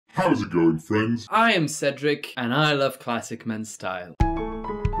How's it going, friends? I am Cedric, and I love classic men's style.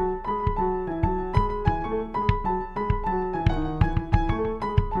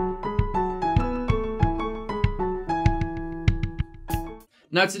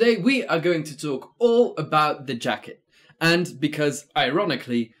 Now today we are going to talk all about the jacket. And because,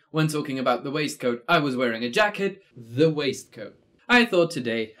 ironically, when talking about the waistcoat, I was wearing a jacket, the waistcoat. I thought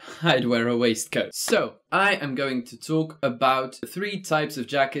today I'd wear a waistcoat. So, I am going to talk about the 3 types of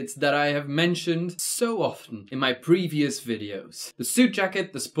jackets that I have mentioned so often in my previous videos. The suit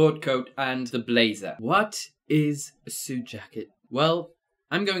jacket, the sport coat, and the blazer. What is a suit jacket? Well,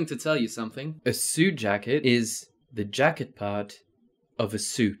 I'm going to tell you something. A suit jacket is the jacket part of a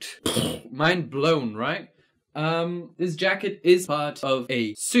suit. Mind blown, right? This jacket is part of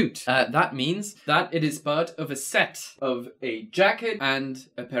a suit. That means that it is part of a set of a jacket and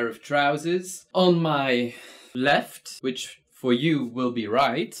a pair of trousers. On my left, which for you will be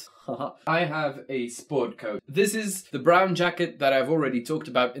right, I have a sport coat. This is the brown jacket that I've already talked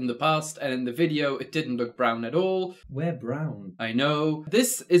about in the past, and in the video it didn't look brown at all. We're brown. I know.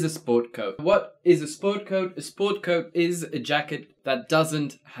 This is a sport coat. What is a sport coat? A sport coat is a jacket that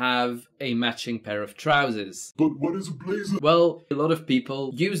doesn't have a matching pair of trousers. But what is a blazer? Well, a lot of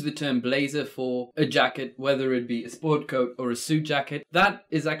people use the term blazer for a jacket, whether it be a sport coat or a suit jacket. That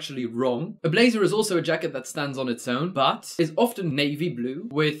is actually wrong. A blazer is also a jacket that stands on its own, but is often navy blue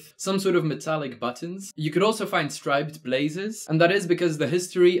with some sort of metallic buttons. You could also find striped blazers, and that is because the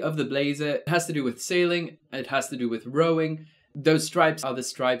history of the blazer has to do with sailing, it has to do with rowing. Those stripes are the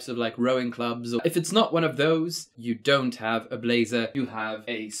stripes of like rowing clubs. If it's not one of those, you don't have a blazer, you have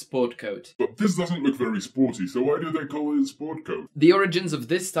a sport coat. But this doesn't look very sporty, so why do they call it a sport coat? The origins of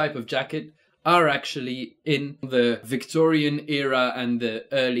this type of jacket are actually in the Victorian era and the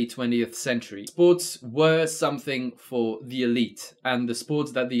early 20th century. Sports were something for the elite, and the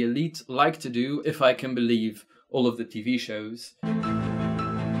sports that the elite like to do, if I can believe all of the TV shows,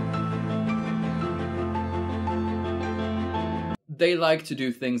 they like to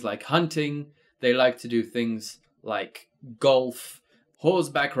do things like hunting, they like to do things like golf,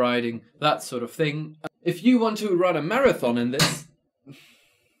 horseback riding, that sort of thing. If you want to run a marathon in this,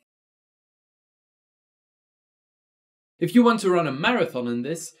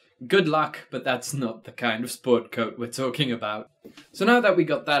 good luck, but that's not the kind of sport coat we're talking about. So now that we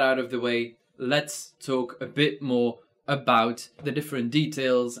got that out of the way, let's talk a bit more about the different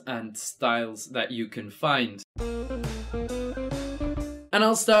details and styles that you can find. And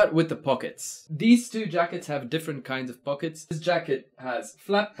I'll start with the pockets. These 2 jackets have different kinds of pockets. This jacket has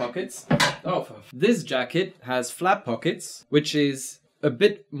flap pockets. This jacket has flap pockets, which is a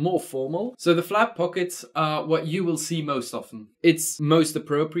bit more formal. So the flap pockets are what you will see most often. It's most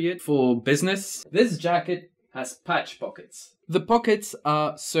appropriate for business. This jacket has patch pockets. The pockets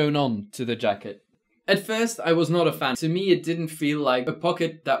are sewn on to the jacket. At first, I was not a fan. To me, it didn't feel like a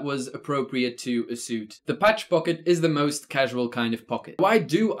pocket that was appropriate to a suit. The patch pocket is the most casual kind of pocket. Why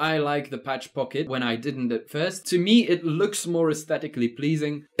do I like the patch pocket when I didn't at first? To me, it looks more aesthetically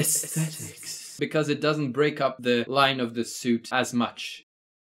pleasing. Aesthetics. Because it doesn't break up the line of the suit as much.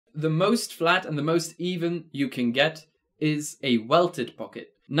 The most flat and the most even you can get is a welted pocket.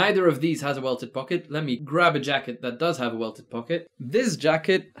 Neither of these has a welted pocket. Let me grab a jacket that does have a welted pocket. This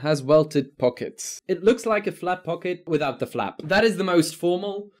jacket has welted pockets. It looks like a flat pocket without the flap. That is the most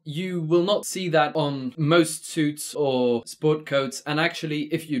formal. You will not see that on most suits or sport coats. And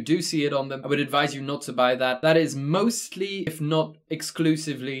actually, if you do see it on them, I would advise you not to buy that. That is mostly, if not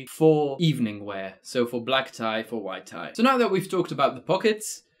exclusively, for evening wear. So for black tie, for white tie. So now that we've talked about the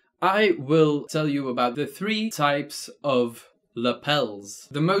pockets, I will tell you about the 3 types of lapels.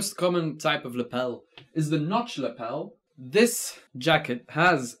 The most common type of lapel is the notch lapel. This jacket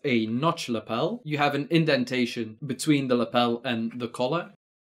has a notch lapel. You have an indentation between the lapel and the collar.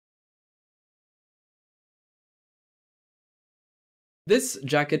 This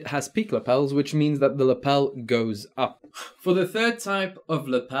jacket has peak lapels, which means that the lapel goes up. For the 3rd type of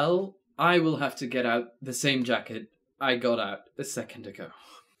lapel, I will have to get out the same jacket I got out a second ago.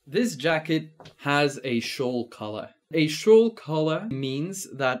 This jacket has a shawl collar. A shawl collar means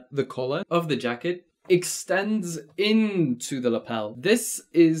that the collar of the jacket extends into the lapel. This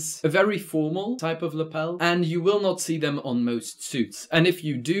is a very formal type of lapel, and you will not see them on most suits. And if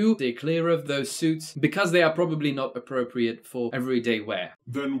you do, stay clear of those suits because they are probably not appropriate for everyday wear.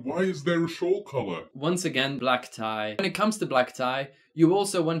 Then why is there a shawl collar? Once again, black tie. When it comes to black tie, you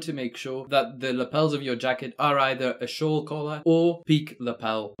also want to make sure that the lapels of your jacket are either a shawl collar or peak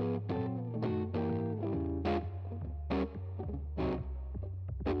lapel.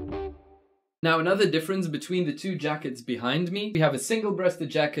 Now, another difference between the two jackets behind me, we have a single-breasted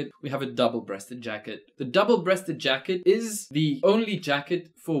jacket, we have a double-breasted jacket. The double-breasted jacket is the only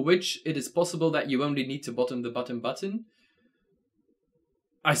jacket for which it is possible that you only need to bottom the button.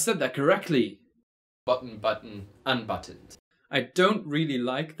 I said that correctly. Button, unbuttoned. I don't really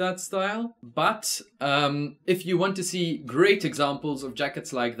like that style, but if you want to see great examples of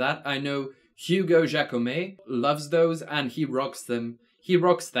jackets like that, I know Hugo Jacomet loves those and he rocks them. He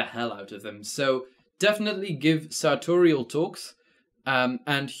rocks the hell out of them. So definitely give Sartorial Talks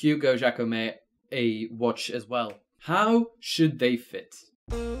and Hugo Jacomet a watch as well. How should they fit?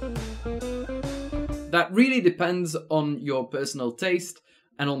 That really depends on your personal taste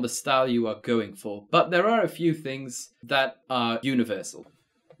and on the style you are going for. But there are a few things that are universal.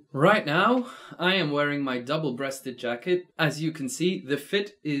 Right now, I am wearing my double-breasted jacket. As you can see, the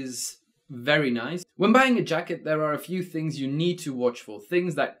fit is very nice. When buying a jacket, there are a few things you need to watch for,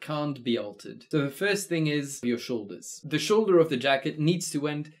 things that can't be altered. So the first thing is your shoulders. The shoulder of the jacket needs to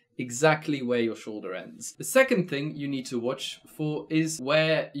end exactly where your shoulder ends. The second thing you need to watch for is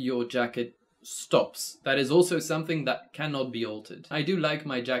where your jacket stops. That is also something that cannot be altered. I do like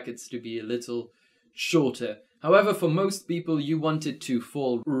my jackets to be a little shorter. However, for most people, you want it to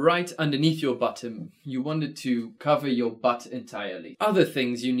fall right underneath your bottom. You want it to cover your butt entirely. Other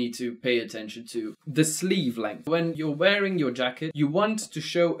things you need to pay attention to. The sleeve length. When you're wearing your jacket, you want to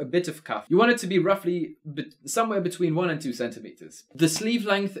show a bit of cuff. You want it to be roughly somewhere between 1 and 2 centimeters. The sleeve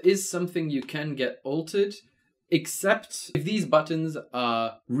length is something you can get altered, except if these buttons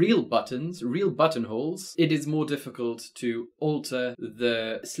are real buttons, real buttonholes, it is more difficult to alter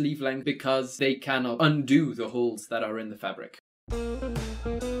the sleeve length because they cannot undo the holes that are in the fabric.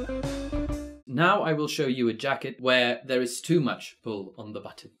 Now I will show you a jacket where there is too much pull on the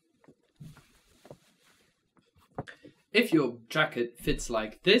button. If your jacket fits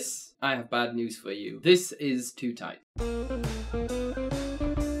like this, I have bad news for you. This is too tight.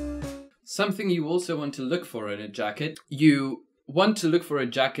 Something you also want to look for in a jacket, you want to look for a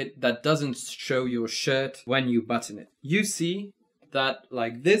jacket that doesn't show your shirt when you button it. You see that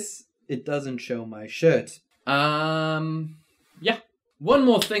like this, it doesn't show my shirt. Yeah. One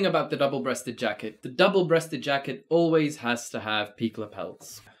more thing about the double-breasted jacket. The double-breasted jacket always has to have peak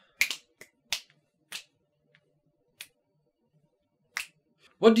lapels.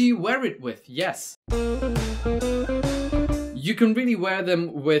 What do you wear it with? Yes. You can really wear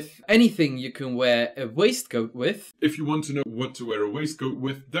them with anything you can wear a waistcoat with. If you want to know what to wear a waistcoat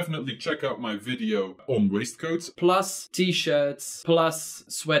with, definitely check out my video on waistcoats. Plus t-shirts, plus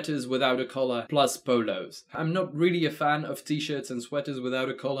sweaters without a collar, plus polos. I'm not really a fan of t-shirts and sweaters without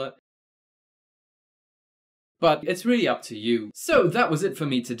a collar, but it's really up to you. So that was it for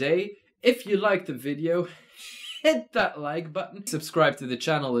me today. If you liked the video, hit that like button. Subscribe to the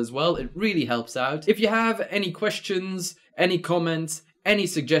channel as well, it really helps out. If you have any questions, any comments, any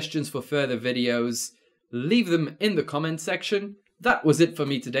suggestions for further videos, leave them in the comment section. That was it for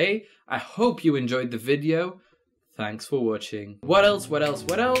me today. I hope you enjoyed the video. Thanks for watching. What else?